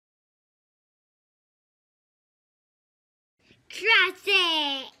Trust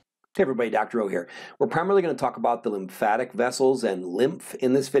it! Hey everybody, Dr. O here. We're primarily going to talk about the lymphatic vessels and lymph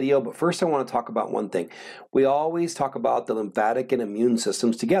in this video, but first I want to talk about one thing. We always talk about the lymphatic and immune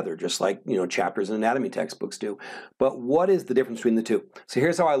systems together, just like, chapters in anatomy textbooks do. But what is the difference between the two? So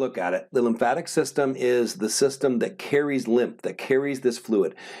here's how I look at it. The lymphatic system is the system that carries lymph, that carries this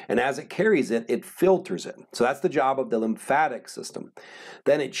fluid. And as it carries it, it filters it. So that's the job of the lymphatic system.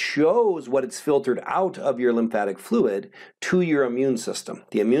 Then it shows what it's filtered out of your lymphatic fluid to your immune system.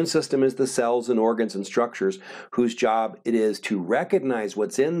 The immune system is the cells and organs and structures whose job it is to recognize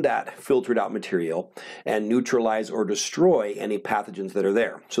what's in that filtered out material and neutralize or destroy any pathogens that are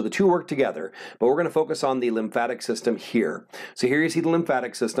there. So the two work together, but we're going to focus on the lymphatic system here. So here you see the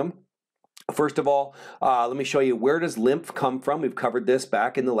lymphatic system. First of all, let me show you, where does lymph come from? We've covered this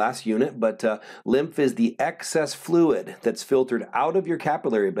back in the last unit, but lymph is the excess fluid that's filtered out of your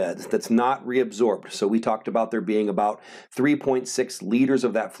capillary beds that's not reabsorbed. So we talked about there being about 3.6 liters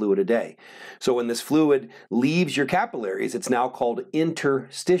of that fluid a day. So when this fluid leaves your capillaries, it's now called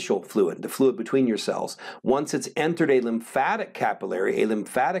interstitial fluid, the fluid between your cells. Once it's entered a lymphatic capillary, a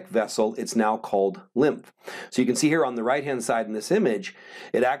lymphatic vessel, it's now called lymph. So you can see here on the right-hand side in this image,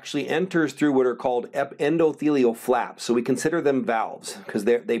 it actually enters through what are called endothelial flaps. So we consider them valves because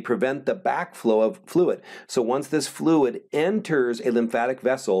they prevent the backflow of fluid. So once this fluid enters a lymphatic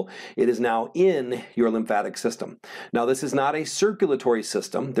vessel, it is now in your lymphatic system. Now this is not a circulatory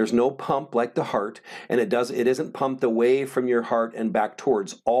system. There's no pump like the heart, and it isn't pumped away from your heart and back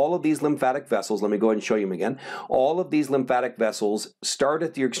towards. All of these lymphatic vessels, let me go ahead and show you them again. All of these lymphatic vessels start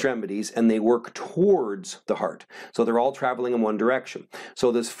at your extremities and they work towards the heart. So they're all traveling in one direction.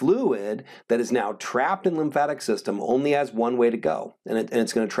 So this fluid that is now trapped in the lymphatic system only has one way to go, and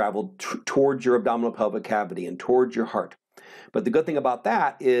it's going to travel towards your abdominal pelvic cavity and towards your heart. But the good thing about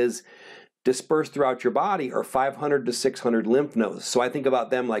that is dispersed throughout your body are 500 to 600 lymph nodes. So I think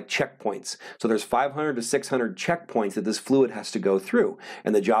about them like checkpoints. So there's 500 to 600 checkpoints that this fluid has to go through.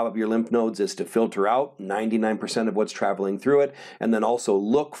 And the job of your lymph nodes is to filter out 99% of what's traveling through it, and then also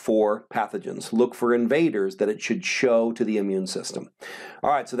look for pathogens, look for invaders that it should show to the immune system. All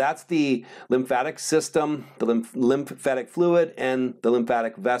right, so that's the lymphatic system, the lymphatic fluid, and the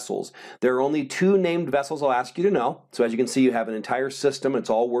lymphatic vessels. There are only two named vessels I'll ask you to know. So as you can see, you have an entire system. It's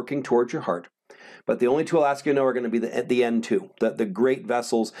all working towards your heart. But the only two I'll ask you to know are going to be the end two, the great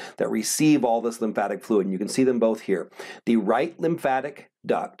vessels that receive all this lymphatic fluid. And you can see them both here. The right lymphatic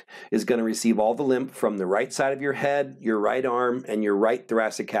duct is going to receive all the lymph from the right side of your head, your right arm, and your right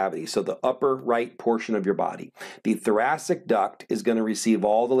thoracic cavity, so the upper right portion of your body. The thoracic duct is going to receive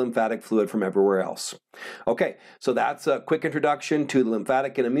all the lymphatic fluid from everywhere else. Okay, so that's a quick introduction to the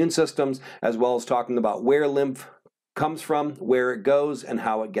lymphatic and immune systems, as well as talking about where lymph comes from, where it goes, and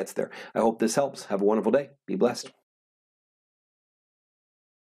how it gets there. I hope this helps. Have a wonderful day. Be blessed.